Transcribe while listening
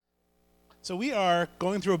So we are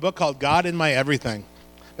going through a book called God in My Everything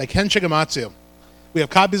by Ken Shigematsu. We have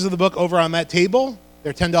copies of the book over on that table.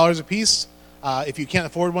 They're $10 a piece. If you can't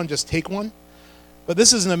afford one, just take one. But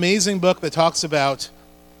this is an amazing book that talks about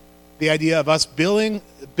the idea of us building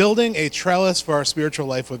a trellis for our spiritual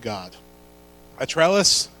life with God. A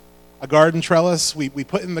trellis, a garden trellis, we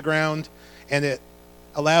put in the ground, and it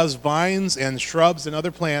allows vines and shrubs and other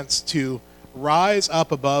plants to rise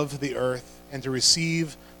up above the earth and to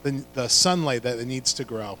receive the sunlight that it needs to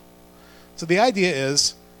grow. So the idea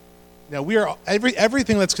is,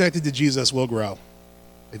 everything that's connected to Jesus will grow.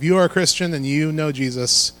 If you are a Christian and you know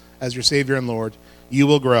Jesus as your Savior and Lord, you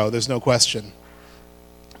will grow. There's no question.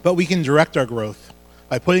 But we can direct our growth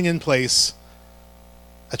by putting in place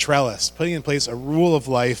a trellis, putting in place a rule of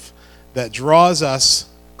life that draws us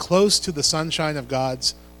close to the sunshine of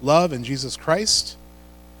God's love in Jesus Christ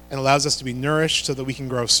and allows us to be nourished so that we can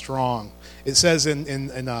grow strong. It says in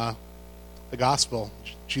the gospel,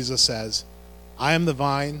 Jesus says, I am the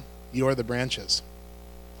vine, you are the branches.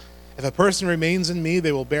 If a person remains in me,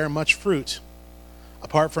 they will bear much fruit.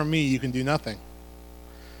 Apart from me, you can do nothing.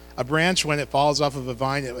 A branch, when it falls off of a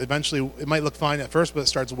vine, it might look fine at first, but it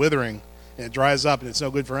starts withering, and it dries up, and it's no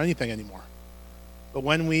good for anything anymore. But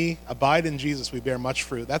when we abide in Jesus, we bear much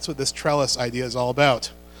fruit. That's what this trellis idea is all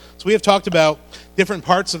about. So we have talked about different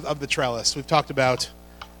parts of the trellis. We've talked about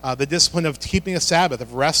the discipline of keeping a Sabbath,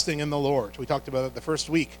 of resting in the Lord. We talked about it the first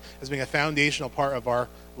week as being a foundational part of our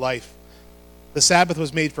life. The Sabbath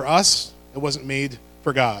was made for us. It wasn't made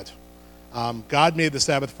for God. God made the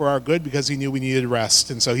Sabbath for our good because he knew we needed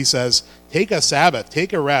rest. And so he says, take a Sabbath,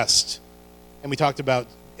 take a rest. And we talked about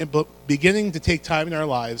beginning to take time in our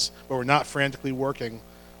lives where we're not frantically working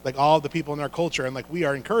like all the people in our culture and like we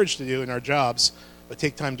are encouraged to do in our jobs, but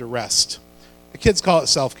take time to rest. The kids call it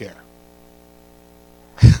self-care.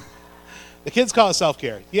 The kids call it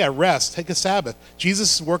self-care. Yeah, rest, take a Sabbath.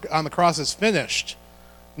 Jesus' work on the cross is finished.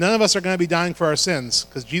 None of us are going to be dying for our sins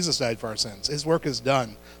because Jesus died for our sins. His work is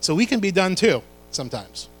done. So we can be done too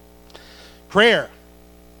sometimes. Prayer.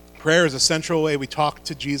 Prayer is a central way we talk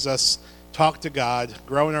to Jesus, talk to God,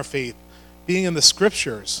 grow in our faith. Being in the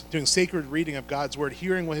scriptures, doing sacred reading of God's word,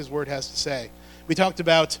 hearing what his word has to say. We talked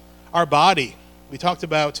about our body. We talked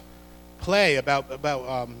about play, about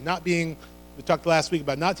not being, we talked last week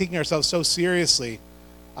about not taking ourselves so seriously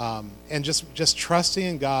and just trusting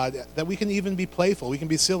in God that we can even be playful, we can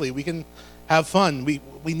be silly, we can have fun.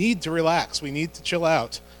 We need to relax, we need to chill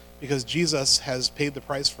out because Jesus has paid the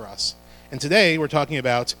price for us. And today we're talking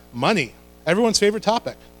about money, everyone's favorite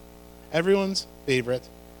topic. Everyone's favorite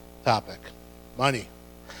topic, money.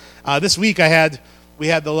 This week we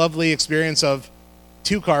had the lovely experience of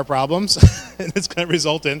 2 car problems, and it's going to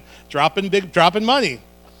result in dropping money.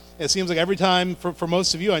 It seems like every time, for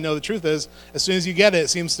most of you, I know the truth is, as soon as you get it, it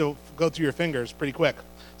seems to go through your fingers pretty quick.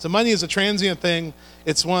 So money is a transient thing.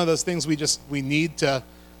 It's one of those things we need to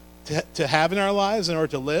have in our lives in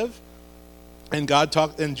order to live. And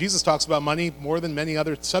Jesus talks about money more than many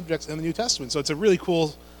other subjects in the New Testament. So it's a really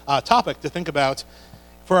cool topic to think about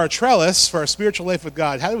for our trellis, for our spiritual life with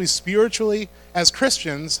God. How do we spiritually, as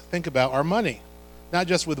Christians, think about our money? Not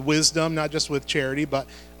just with wisdom, not just with charity, but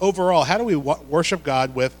overall, how do we worship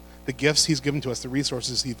God with the gifts he's given to us, the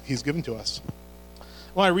resources he's given to us?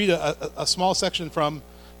 I want to read a small section from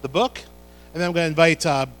the book, and then I'm going to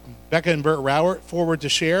invite Becca and Bert Rawert forward to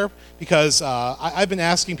share, because I've been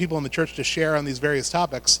asking people in the church to share on these various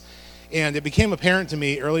topics, and it became apparent to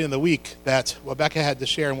me early in the week that what Becca had to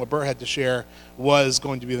share and what Bert had to share was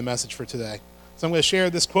going to be the message for today. So I'm going to share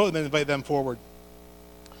this quote and then invite them forward.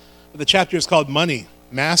 The chapter is called Money,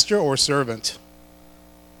 Master or Servant.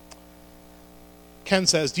 Ken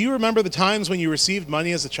says, do you remember the times when you received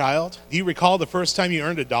money as a child? Do you recall the first time you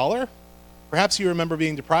earned $1? Perhaps you remember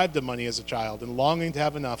being deprived of money as a child and longing to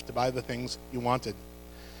have enough to buy the things you wanted.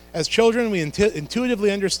 As children, we intuitively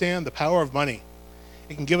understand the power of money.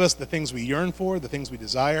 It can give us the things we yearn for, the things we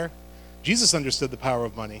desire. Jesus understood the power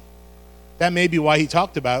of money. That may be why he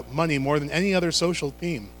talked about money more than any other social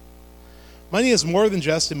theme. Money is more than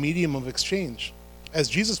just a medium of exchange. As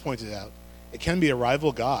Jesus pointed out, it can be a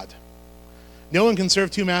rival God. No one can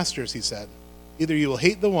serve 2 masters, he said. Either you will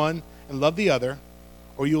hate the one and love the other,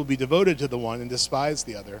 or you will be devoted to the one and despise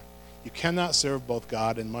the other. You cannot serve both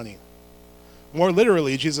God and money. More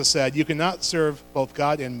literally, Jesus said, you cannot serve both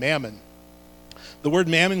God and mammon. The word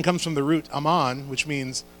mammon comes from the root ammon, which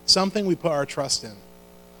means something we put our trust in.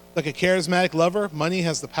 Like a charismatic lover, money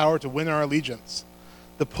has the power to win our allegiance,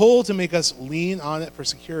 the pull to make us lean on it for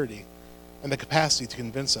security, and the capacity to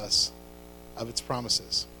convince us of its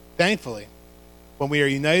promises. Thankfully, when we are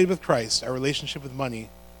united with Christ, our relationship with money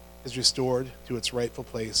is restored to its rightful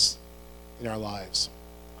place in our lives.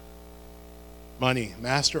 Money,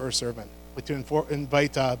 master or servant. I'd like to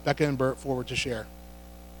invite Becca and Bert forward to share.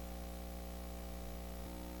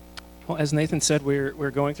 Well, as Nathan said,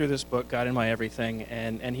 we're going through this book, God in My Everything,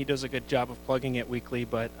 and he does a good job of plugging it weekly,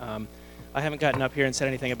 but I haven't gotten up here and said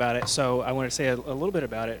anything about it, so I want to say a little bit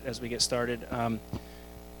about it as we get started.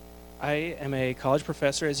 I am a college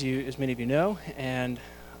professor, as many of you know, and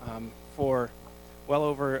for well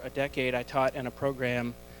over a decade, I taught in a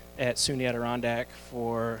program at SUNY Adirondack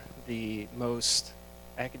for the most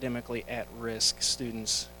academically at-risk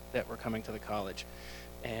students that were coming to the college.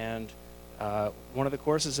 And one of the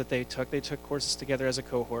courses that they took courses together as a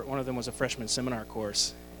cohort. One of them was a freshman seminar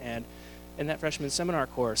course. And in that freshman seminar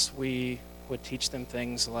course, we would teach them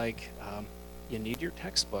things like you need your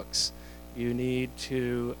textbooks. You need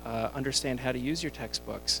to understand how to use your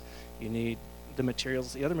textbooks. You need the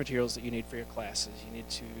other materials that you need for your classes. You need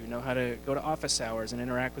to know how to go to office hours and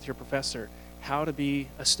interact with your professor, how to be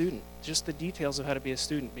a student, just the details of how to be a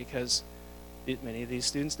student, because many of these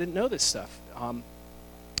students didn't know this stuff.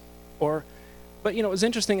 But it was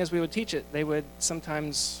interesting as we would teach it, they would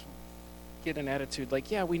sometimes get an attitude like,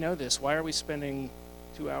 yeah, we know this. Why are we spending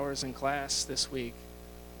 2 hours in class this week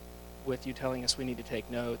with you telling us we need to take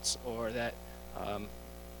notes, or that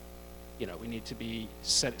we need to be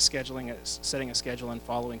setting a schedule and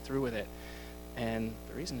following through with it? And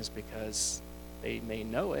the reason is because they may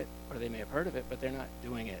know it or they may have heard of it, but they're not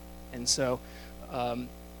doing it. And so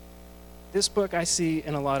this book I see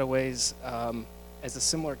in a lot of ways as a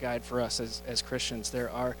similar guide for us as Christians. There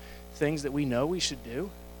are things that we know we should do,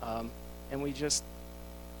 and we just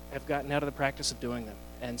have gotten out of the practice of doing them.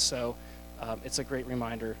 And so it's a great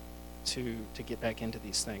reminder to get back into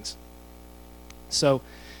these things. So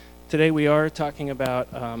today we are talking about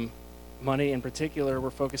money. In particular, we're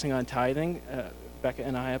focusing on tithing, Becca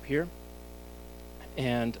and I up here.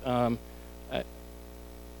 And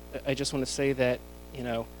I just want to say that,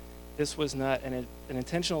 this was not an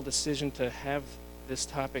intentional decision to have this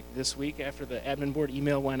topic this week after the admin board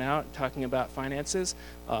email went out talking about finances.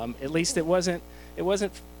 At least it wasn't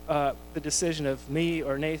the decision of me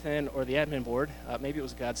or Nathan or the admin board. Maybe it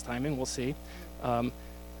was God's timing. We'll see.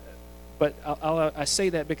 But I say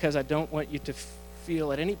that because I don't want you to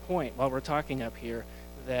feel at any point while we're talking up here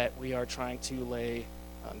that we are trying to lay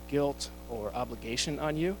guilt or obligation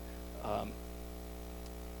on you.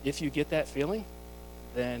 If you get that feeling,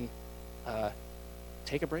 then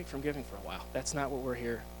take a break from giving for a while. That's not what we're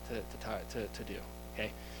here to do.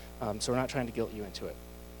 Okay, so we're not trying to guilt you into it.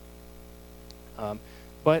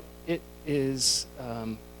 But it is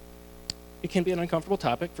it can be an uncomfortable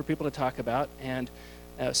topic for people to talk about, and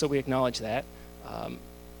so we acknowledge that.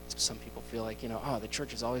 Some people feel like the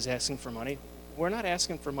church is always asking for money. We're not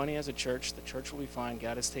asking for money as a church. The church will be fine.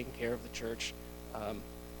 God is taking care of the church,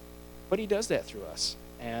 but He does that through us,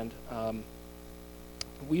 and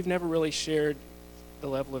we've never really shared the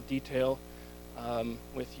level of detail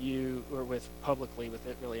with you or publicly with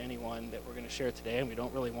really anyone that we're going to share today, and we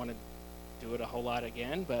don't really want to do it a whole lot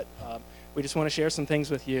again, but we just want to share some things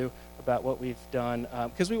with you about what we've done,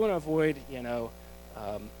 because we want to avoid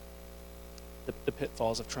the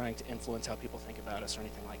pitfalls of trying to influence how people think about us or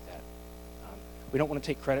anything like that. We don't want to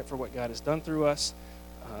take credit for what God has done through us,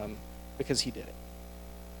 because He did it.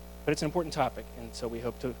 But it's an important topic, and so we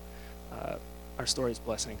hope to our stories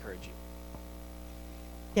bless and encourage you.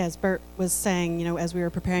 Yeah, as Bert was saying, as we were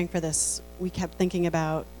preparing for this, we kept thinking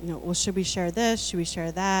about, well, should we share this? Should we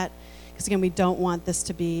share that? Because again, we don't want this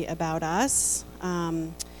to be about us.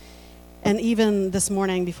 And even this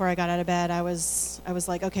morning, before I got out of bed, I was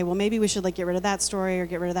like, okay, well, maybe we should get rid of that story or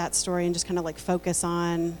get rid of that story and just kind of focus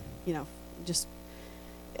on, just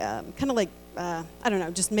kind of I don't know,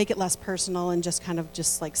 just make it less personal and just kind of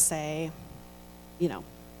just say,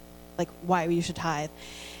 why you should tithe.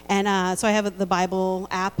 And so I have the Bible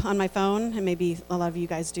app on my phone, and maybe a lot of you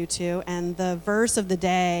guys do too. And the verse of the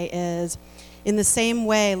day is, "In the same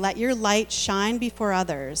way, let your light shine before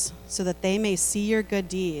others, so that they may see your good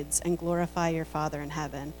deeds and glorify your Father in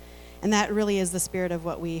heaven." And that really is the spirit of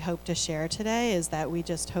what we hope to share today, is that we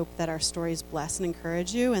just hope that our stories bless and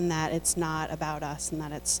encourage you, and that it's not about us, and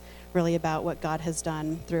that it's really about what God has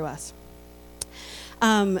done through us.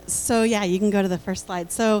 So yeah, you can go to the first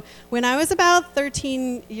slide. So when I was about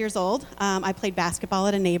 13 years old, I played basketball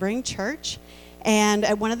at a neighboring church. And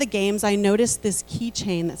at one of the games, I noticed this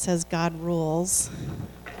keychain that says "God rules"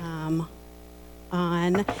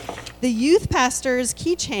 on the youth pastor's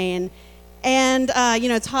keychain. And,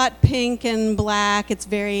 it's hot pink and black. It's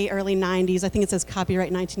very early 90s. I think it says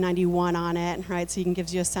copyright 1991 on it, right? So it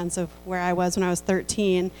gives you a sense of where I was when I was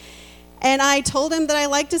 13. And I told him that I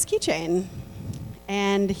liked his keychain.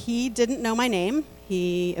 and he didn't know my name.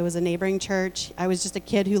 It was a neighboring church. I was just a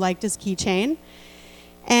kid who liked his keychain.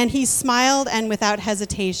 And he smiled, and without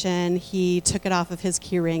hesitation, he took it off of his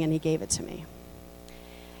key ring and he gave it to me.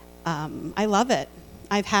 I love it.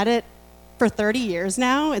 I've had it for 30 years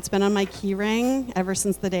now. It's been on my key ring ever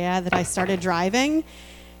since the day that I started driving.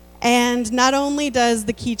 And not only does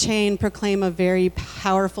the keychain proclaim a very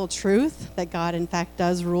powerful truth that God, in fact,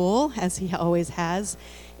 does rule, as he always has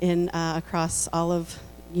across all of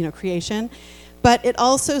creation, but it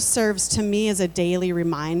also serves to me as a daily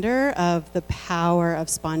reminder of the power of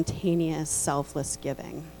spontaneous, selfless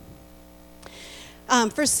giving.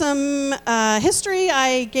 For some history,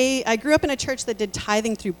 I grew up in a church that did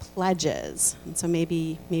tithing through pledges, and so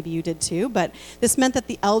maybe you did too, but this meant that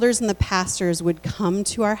the elders and the pastors would come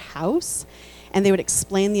to our house, and they would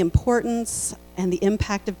explain the importance and the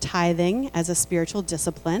impact of tithing as a spiritual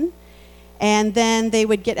discipline. And then they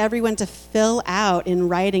would get everyone to fill out in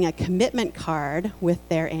writing a commitment card with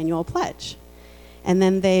their annual pledge. And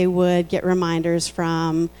then they would get reminders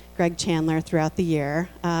from Greg Chandler throughout the year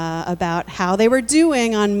about how they were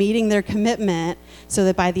doing on meeting their commitment, so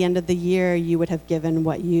that by the end of the year you would have given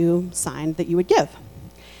what you signed that you would give.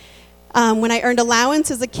 When I earned allowance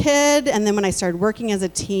as a kid, and then when I started working as a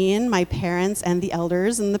teen, my parents and the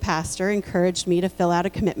elders and the pastor encouraged me to fill out a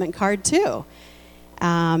commitment card too.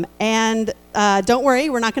 And don't worry,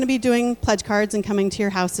 we're not going to be doing pledge cards and coming to your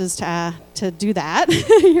houses to do that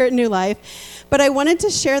here at New Life. But I wanted to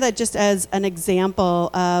share that just as an example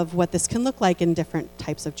of what this can look like in different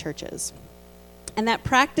types of churches. And that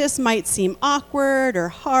practice might seem awkward or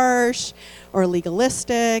harsh or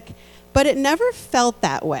legalistic, but it never felt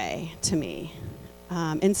that way to me.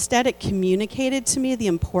 Instead, it communicated to me the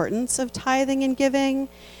importance of tithing and giving,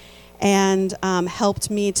 and helped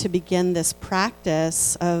me to begin this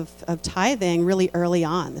practice of tithing really early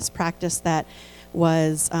on. This practice that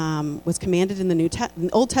was commanded in the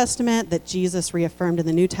Old Testament, that Jesus reaffirmed in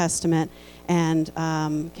the New Testament, and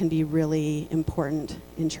can be really important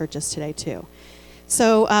in churches today too.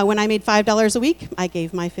 So when I made $5 a week, I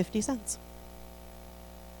gave my 50 cents.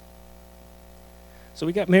 So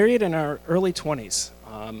we got married in our early 20s.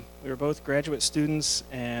 We were both graduate students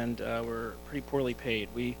and were pretty poorly paid.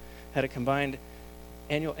 We had a combined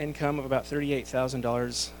annual income of about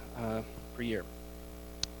 $38,000 per year.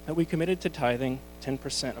 And we committed to tithing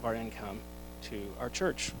 10% of our income to our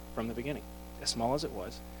church from the beginning, as small as it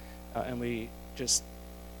was. And we just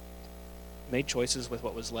made choices with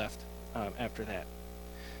what was left after that.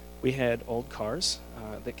 We had old cars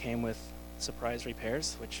that came with surprise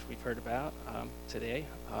repairs, which we've heard about today.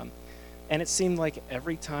 And it seemed like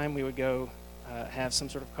every time we would go have some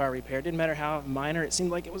sort of car repair, didn't matter how minor it seemed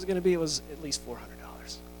like it was going to be, it was at least $400.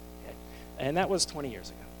 Okay? And that was 20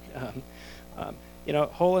 years ago.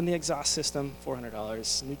 Hole in the exhaust system,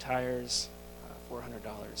 $400. New tires,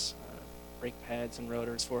 $400. Brake pads and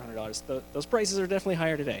rotors, $400. Those prices are definitely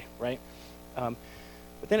higher today, right?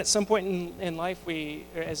 But then at some point in life,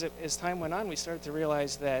 as time went on, we started to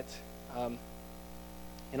realize that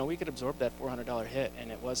we could absorb that $400 hit, and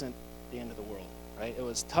it wasn't the end of the world, right? It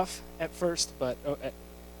was tough at first, but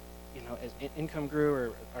as income grew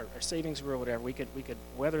or our savings grew or whatever, we could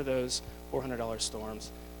weather those $400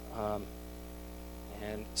 storms,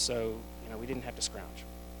 and so we didn't have to scrounge,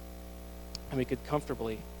 and we could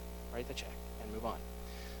comfortably write the check and move on.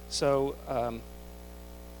 So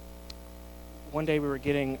one day we were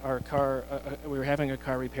getting our car, we were having a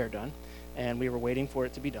car repair done, and we were waiting for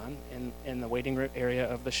it to be done in the waiting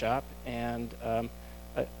area of the shop, and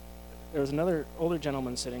there was another older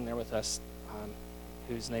gentleman sitting there with us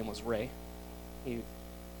whose name was Ray. He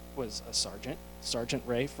was a Sergeant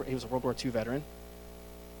Ray. He was a World War II veteran.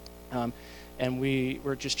 And we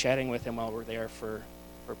were just chatting with him while we were there for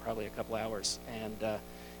probably a couple hours. And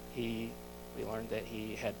we learned that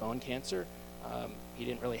he had bone cancer. He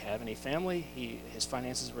didn't really have any family. His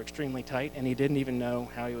finances were extremely tight, and he didn't even know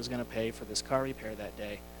how he was going to pay for this car repair that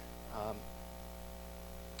day.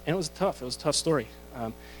 And it was tough. It was a tough story.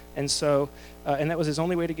 And that was his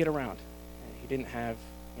only way to get around. He didn't have,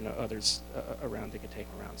 others around that could take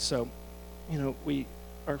him around. So,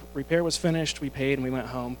 our repair was finished. We paid, and we went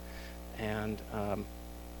home. And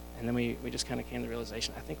then we just kind of came to the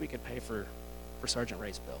realization, I think we could pay for Sergeant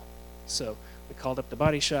Ray's bill. So we called up the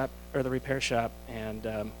body shop or the repair shop and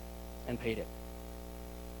paid it.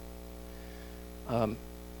 And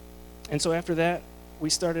so after that, we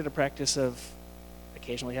started a practice of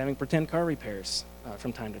occasionally having pretend car repairs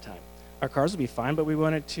from time to time. Our cars would be fine, but we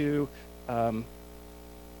wanted to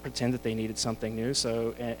pretend that they needed something new,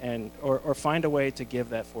 or find a way to give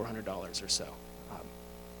that $400 or so.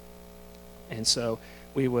 And so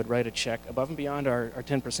we would write a check above and beyond our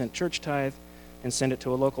 10% church tithe and send it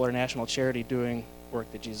to a local or national charity doing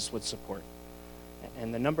work that Jesus would support.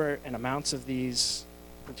 And the number and amounts of these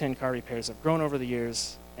pretend car repairs have grown over the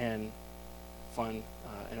years and fun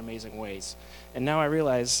in amazing ways. And now I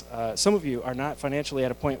realize some of you are not financially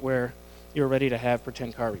at a point where you're ready to have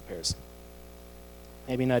pretend car repairs.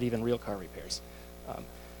 Maybe not even real car repairs.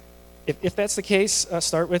 If that's the case,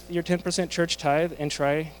 start with your 10% church tithe and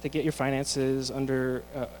try to get your finances under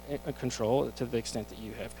control to the extent that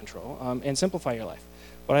you have control, and simplify your life.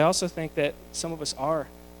 But I also think that some of us are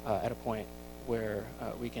at a point where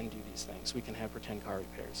we can do these things. We can have pretend car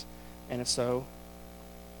repairs. And if so,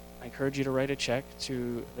 I encourage you to write a check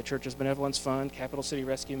to the Church's Benevolence Fund, Capital City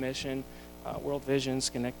Rescue Mission, World Vision,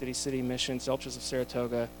 Schenectady City Mission, Zelchers of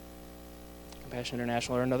Saratoga, Compassion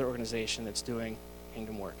International, or another organization that's doing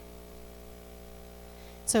kingdom work.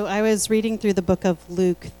 So I was reading through the book of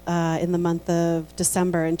Luke in the month of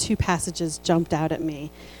December, and two passages jumped out at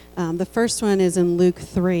me. The first one is in Luke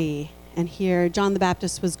 3, and here John the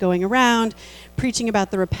Baptist was going around preaching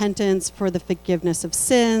about the repentance for the forgiveness of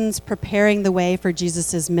sins, preparing the way for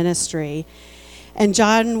Jesus' ministry. And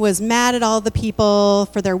John was mad at all the people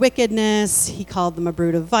for their wickedness. He called them a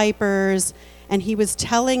brood of vipers, and he was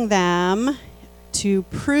telling them to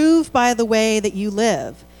prove by the way that you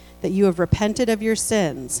live that you have repented of your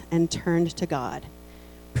sins and turned to God.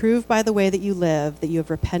 Prove by the way that you live that you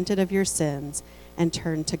have repented of your sins and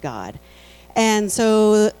turned to God. And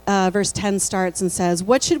so verse 10 starts and says,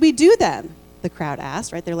 "What should we do then?" the crowd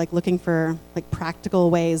asked, right? They're like looking for like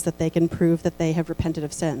practical ways that they can prove that they have repented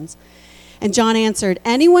of sins. And John answered,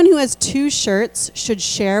 "Anyone who has 2 shirts should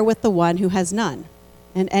share with the one who has none,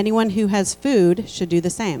 and anyone who has food should do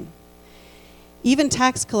the same." Even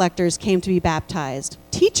tax collectors came to be baptized.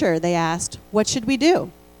 "Teacher," they asked, "what should we do?"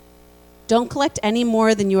 "Don't collect any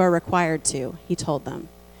more than you are required to," he told them.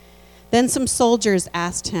 Then some soldiers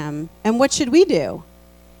asked him, "And what should we do?"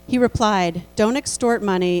 He replied, "Don't extort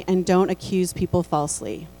money and don't accuse people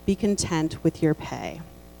falsely. Be content with your pay."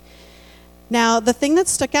 Now, the thing that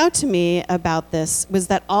stuck out to me about this was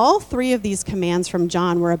that all 3 of these commands from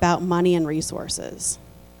John were about money and resources.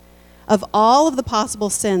 Of all of the possible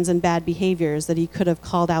sins and bad behaviors that he could have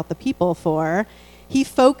called out the people for, he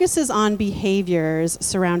focuses on behaviors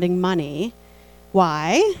surrounding money.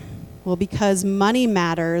 Why? Well, because money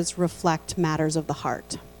matters reflect matters of the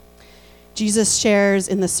heart. Jesus shares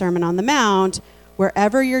in the Sermon on the Mount,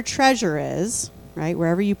 wherever your treasure is, right,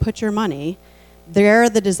 wherever you put your money, there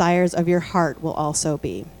the desires of your heart will also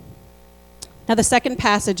be. Now, the second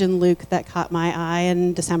passage in Luke that caught my eye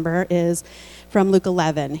in December is from Luke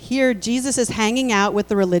 11. Here, Jesus is hanging out with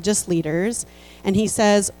the religious leaders, and he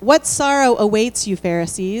says, "What sorrow awaits you,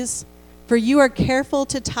 Pharisees? For you are careful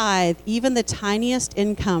to tithe even the tiniest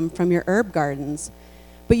income from your herb gardens,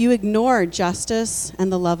 but you ignore justice and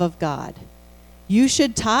the love of God. You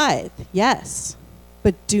should tithe, yes,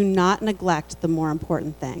 but do not neglect the more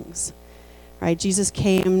important things." Right? Jesus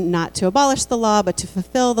came not to abolish the law, but to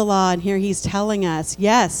fulfill the law. And here he's telling us,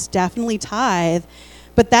 yes, definitely tithe,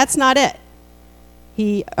 but that's not it.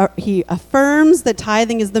 He affirms that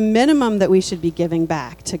tithing is the minimum that we should be giving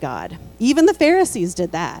back to God. Even the Pharisees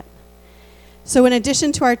did that. So in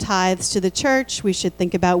addition to our tithes to the church, we should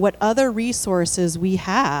think about what other resources we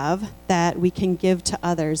have that we can give to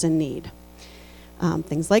others in need.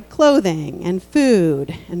 Things like clothing and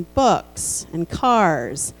food and books and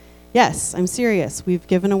cars. Yes, I'm serious. We've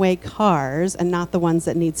given away cars and not the ones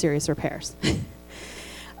that need serious repairs.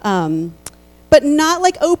 But not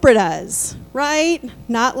like Oprah does, right?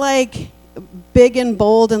 Not like big and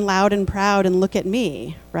bold and loud and proud and look at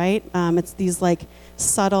me, right? It's these like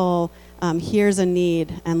subtle, here's a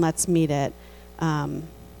need and let's meet it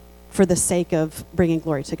for the sake of bringing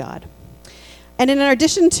glory to God. And in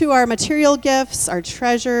addition to our material gifts, our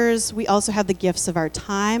treasures, we also have the gifts of our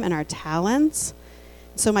time and our talents.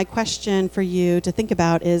 So my question for you to think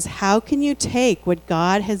about is, how can you take what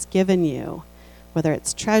God has given you, whether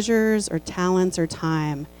it's treasures or talents or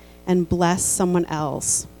time, and bless someone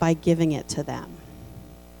else by giving it to them?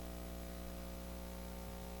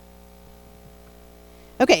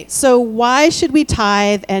 Okay, so why should we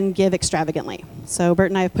tithe and give extravagantly? So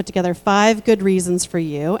Bert and I have put together 5 good reasons for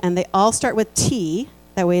you, and they all start with T.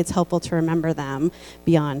 That way it's helpful to remember them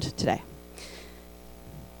beyond today.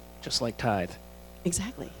 Just like tithe.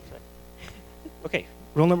 Exactly. Okay,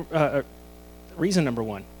 reason number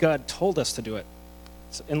 1, God told us to do it.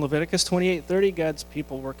 So in Leviticus 28:30, God's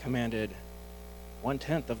people were commanded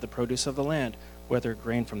 1/10 of the produce of the land, whether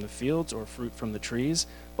grain from the fields or fruit from the trees,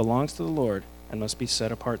 belongs to the Lord and must be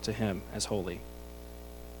set apart to him as holy.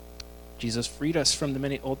 Jesus freed us from the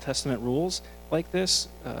many Old Testament rules like this,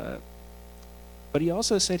 but he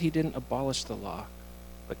also said he didn't abolish the law,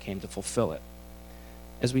 but came to fulfill it.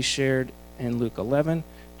 As we shared in Luke 11,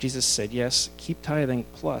 Jesus said, yes, keep tithing,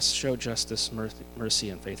 plus show justice, mercy,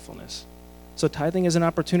 and faithfulness. So tithing is an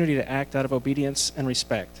opportunity to act out of obedience and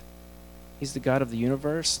respect. He's the God of the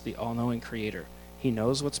universe, the all-knowing creator. He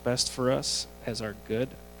knows what's best for us as our good,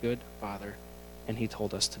 good Father, and he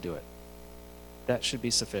told us to do it. That should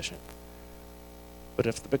be sufficient. But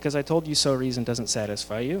if the because I told you so reason doesn't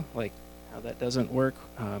satisfy you, like how that doesn't work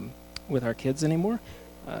with our kids anymore,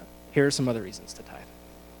 here are some other reasons to tithe.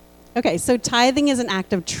 Okay, so tithing is an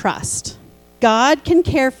act of trust. God can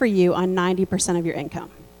care for you on 90% of your income.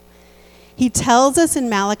 He tells us in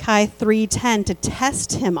Malachi 3:10 to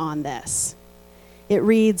test him on this. It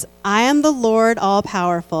reads, I am the Lord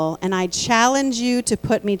all-powerful, and I challenge you to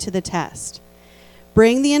put me to the test.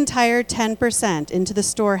 Bring the entire 10% into the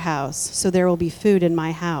storehouse, so there will be food in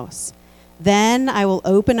my house. Then I will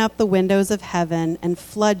open up the windows of heaven and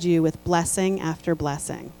flood you with blessing after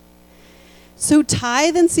blessing. So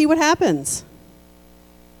tithe and see what happens.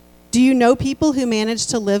 Do you know people who manage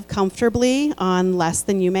to live comfortably on less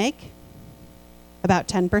than you make? About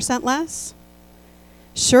 10% less?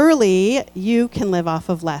 Surely you can live off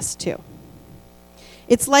of less too.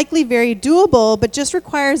 It's likely very doable, but just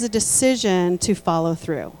requires a decision to follow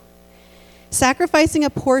through. Sacrificing a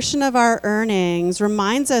portion of our earnings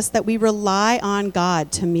reminds us that we rely on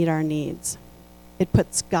God to meet our needs. It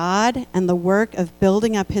puts God and the work of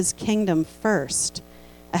building up his kingdom first,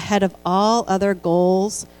 ahead of all other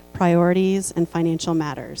goals, priorities, and financial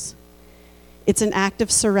matters. It's an act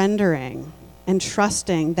of surrendering and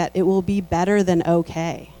trusting that it will be better than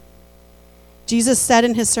okay. Jesus said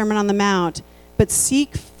in his Sermon on the Mount, but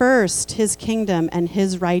seek first his kingdom and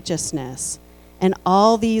his righteousness, and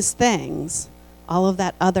all these things, all of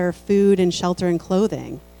that other food and shelter and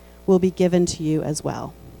clothing, will be given to you as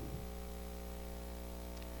well.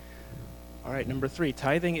 All right, number 3,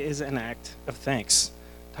 tithing is an act of thanks.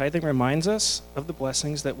 Tithing reminds us of the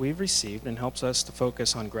blessings that we've received and helps us to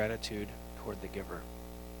focus on gratitude toward the giver.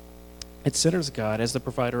 It centers God as the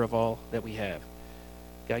provider of all that we have.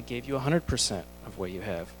 God gave you 100% of what you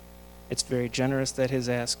have. It's very generous that his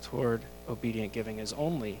ask toward obedient giving is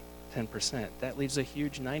only 10%. That leaves a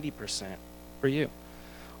huge 90% for you.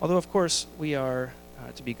 Although, of course, we are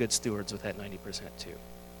to be good stewards with that 90% too.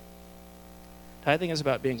 Tithing is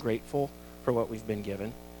about being grateful for what we've been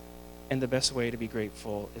given, and the best way to be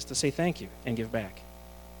grateful is to say thank you and give back.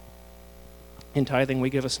 In tithing, we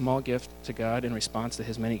give a small gift to God in response to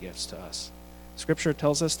his many gifts to us. Scripture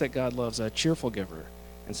tells us that God loves a cheerful giver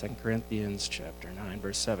in 2 Corinthians chapter 9,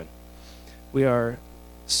 verse 7. We are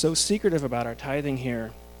so secretive about our tithing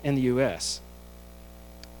here in the U.S.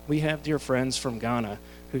 We have dear friends from Ghana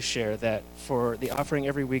who share that for the offering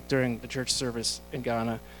every week during the church service in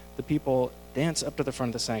Ghana, the people dance up to the front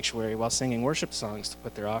of the sanctuary while singing worship songs to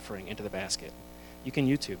put their offering into the basket. You can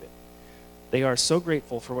YouTube it. They are so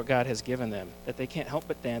grateful for what God has given them that they can't help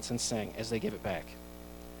but dance and sing as they give it back.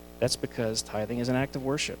 That's because tithing is an act of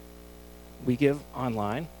worship. We give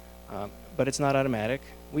online, but it's not automatic.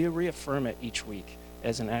 We reaffirm it each week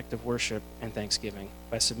as an act of worship and thanksgiving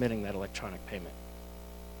by submitting that electronic payment.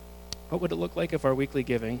 What would it look like if our weekly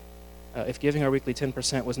giving, if giving our weekly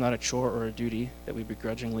 10% was not a chore or a duty that we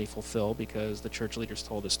begrudgingly fulfill because the church leaders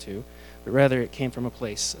told us to, but rather it came from a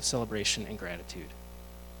place of celebration and gratitude?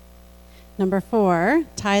 Number 4,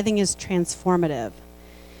 tithing is transformative.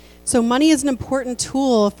 So money is an important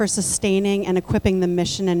tool for sustaining and equipping the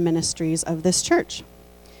mission and ministries of this church.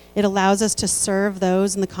 It allows us to serve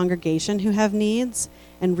those in the congregation who have needs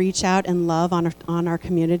and reach out and love on our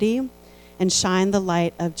community and shine the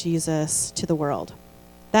light of Jesus to the world.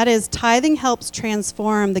 That is, tithing helps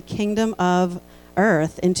transform the kingdom of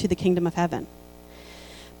earth into the kingdom of heaven.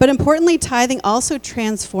 But importantly, tithing also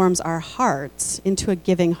transforms our hearts into a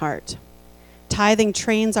giving heart. Tithing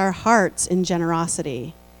trains our hearts in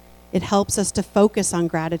generosity. It helps us to focus on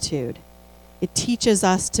gratitude. It teaches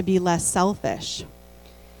us to be less selfish.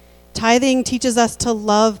 Tithing teaches us to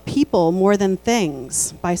love people more than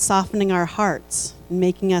things by softening our hearts and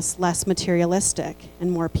making us less materialistic and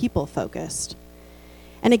more people-focused.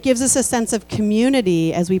 And it gives us a sense of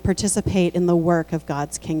community as we participate in the work of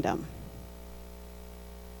God's kingdom.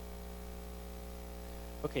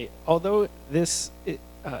 Okay, although this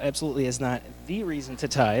absolutely is not the reason to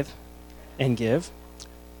tithe and give,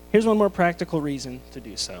 here's one more practical reason to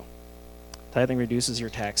do so. Tithing reduces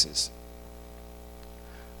your taxes.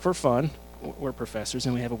 For fun, we're professors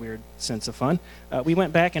and we have a weird sense of fun. We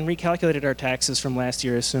went back and recalculated our taxes from last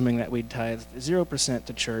year, assuming that we'd tithed 0%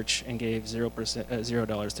 to church and gave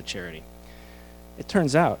 $0 to charity. It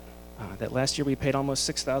turns out that last year we paid almost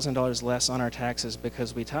 $6,000 less on our taxes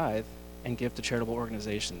because we tithe and give to charitable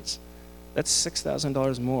organizations. That's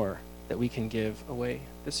 $6,000 more that we can give away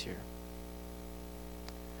this year.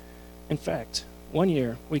 In fact, one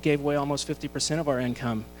year we gave away almost 50% of our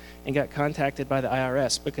income and got contacted by the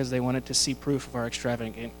IRS because they wanted to see proof of our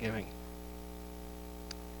extravagant giving.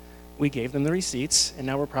 We gave them the receipts, and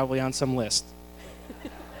now we're probably on some list.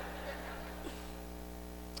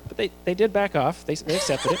 But they did back off. They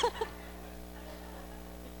accepted it.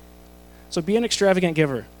 So be an extravagant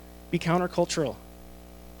giver. Be countercultural.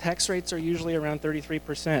 Tax rates are usually around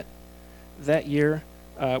 33%. That year,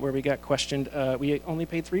 where we got questioned, we only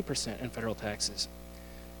paid 3% in federal taxes.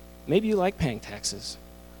 Maybe you like paying taxes.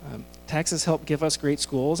 Taxes help give us great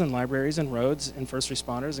schools and libraries and roads and first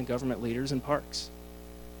responders and government leaders and parks.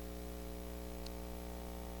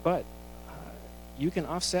 But you can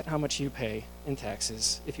offset how much you pay in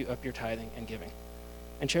taxes if you up your tithing and giving.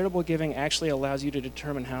 And charitable giving actually allows you to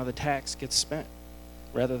determine how the tax gets spent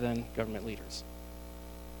rather than government leaders.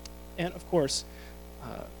 And of course,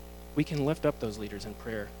 we can lift up those leaders in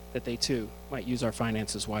prayer that they too might use our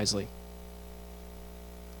finances wisely.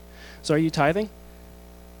 So are you tithing?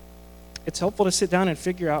 It's helpful to sit down and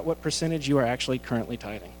figure out what percentage you are actually currently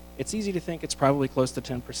tithing. It's easy to think it's probably close to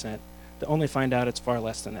 10%, to only find out it's far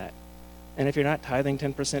less than that. And if you're not tithing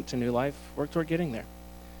 10% to New Life, work toward getting there.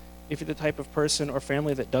 If you're the type of person or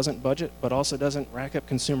family that doesn't budget but also doesn't rack up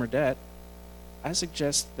consumer debt, I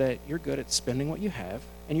suggest that you're good at spending what you have,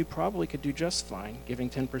 and you probably could do just fine giving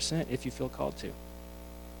 10% if you feel called to.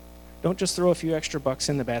 Don't just throw a few extra bucks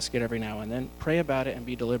in the basket every now and then. Pray about it and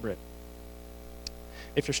be deliberate.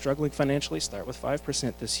 If you're struggling financially, start with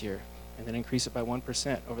 5% this year, and then increase it by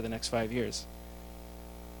 1% over the next 5 years.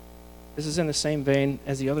 This is in the same vein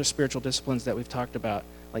as the other spiritual disciplines that we've talked about,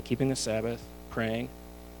 like keeping the Sabbath, praying,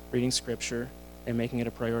 reading Scripture, and making it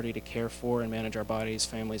a priority to care for and manage our bodies,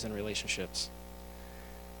 families, and relationships.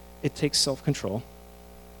 It takes self-control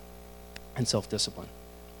and self-discipline.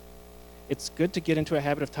 It's good to get into a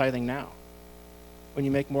habit of tithing now. When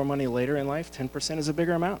you make more money later in life, 10% is a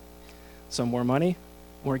bigger amount. So more money,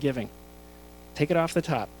 more giving. Take it off the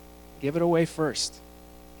top. Give it away first.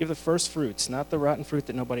 Give the first fruits, not the rotten fruit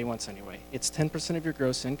that nobody wants anyway. It's 10% of your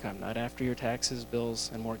gross income, not after your taxes, bills,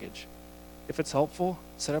 and mortgage. If it's helpful,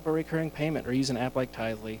 set up a recurring payment or use an app like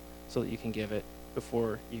Tithely so that you can give it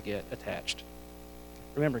before you get attached.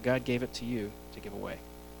 Remember, God gave it to you to give away.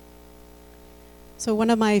 So one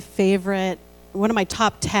of my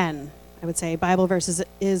top 10, I would say, Bible verses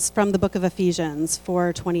is from the book of Ephesians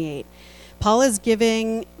 4:28. Paul is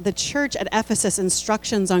giving the church at Ephesus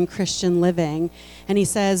instructions on Christian living, and he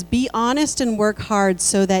says, be honest and work hard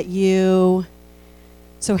so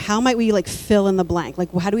how might we fill in the blank?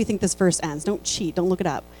 How do we think this verse ends? Don't cheat, don't look it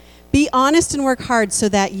up. Be honest and work hard so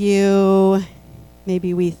that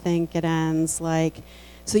maybe we think it ends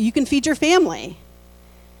so you can feed your family.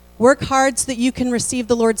 Work hard so that you can receive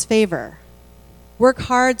the Lord's favor. Work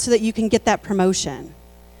hard so that you can get that promotion.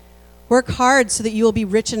 Work hard so that you will be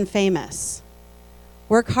rich and famous.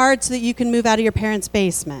 Work hard so that you can move out of your parents'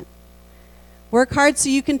 basement. Work hard so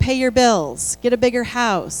you can pay your bills, get a bigger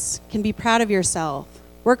house, can be proud of yourself.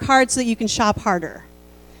 Work hard so that you can shop harder.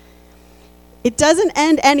 It doesn't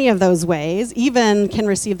end any of those ways, even can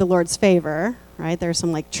receive the Lord's favor, right? There are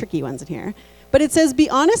some tricky ones in here. But it says, be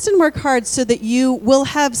honest and work hard so that you will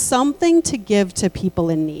have something to give to people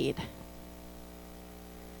in need.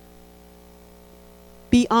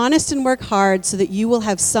 Be honest and work hard so that you will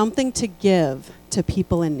have something to give to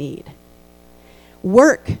people in need.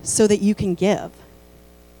 Work so that you can give.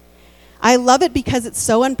 I love it because it's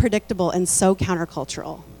so unpredictable and so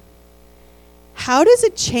countercultural. How does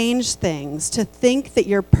it change things to think that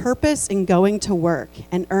your purpose in going to work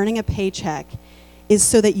and earning a paycheck is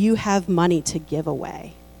so that you have money to give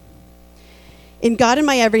away? In God in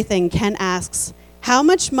My Everything, Ken asks, how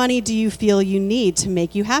much money do you feel you need to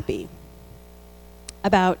make you happy?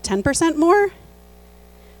 About 10% more?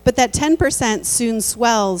 But that 10% soon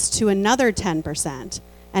swells to another 10%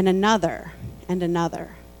 and another and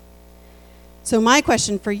another. So my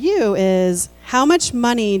question for you is, how much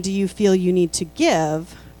money do you feel you need to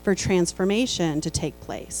give for transformation to take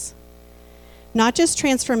place? Not just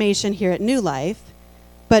transformation here at New Life,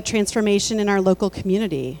 but transformation in our local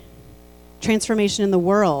community, transformation in the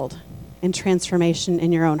world, and transformation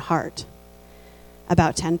in your own heart.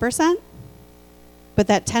 About 10%? But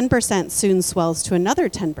that 10% soon swells to another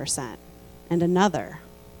 10% and another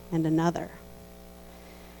and another.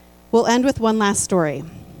 We'll end with one last story.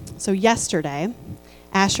 So yesterday,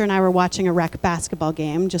 Asher and I were watching a rec basketball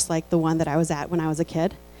game, just like the one that I was at when I was a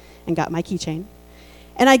kid and got my keychain.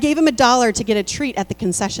 And I gave him $1 to get a treat at the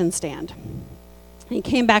concession stand. And he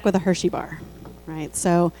came back with a Hershey bar, right?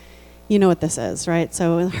 So you know what this is, right?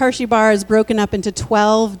 So a Hershey bar is broken up into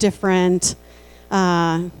 12 different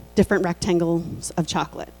rectangles of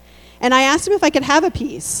chocolate. And I asked him if I could have a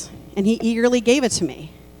piece, and he eagerly gave it to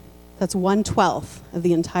me. That's 1/12 of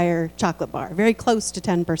the entire chocolate bar, very close to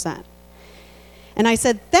 10%. And I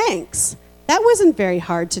said, thanks. That wasn't very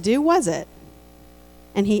hard to do, was it?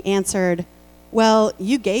 And he answered, well,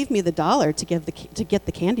 you gave me the $1 to get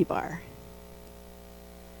the candy bar.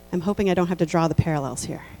 I'm hoping I don't have to draw the parallels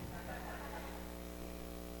here.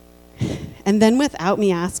 And then without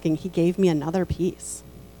me asking, he gave me another piece.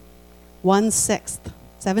 1/6,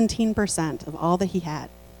 17% of all that he had.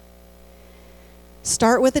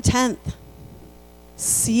 Start with 1/10.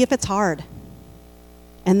 See if it's hard.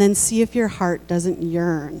 And then see if your heart doesn't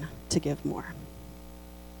yearn to give more.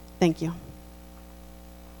 Thank you.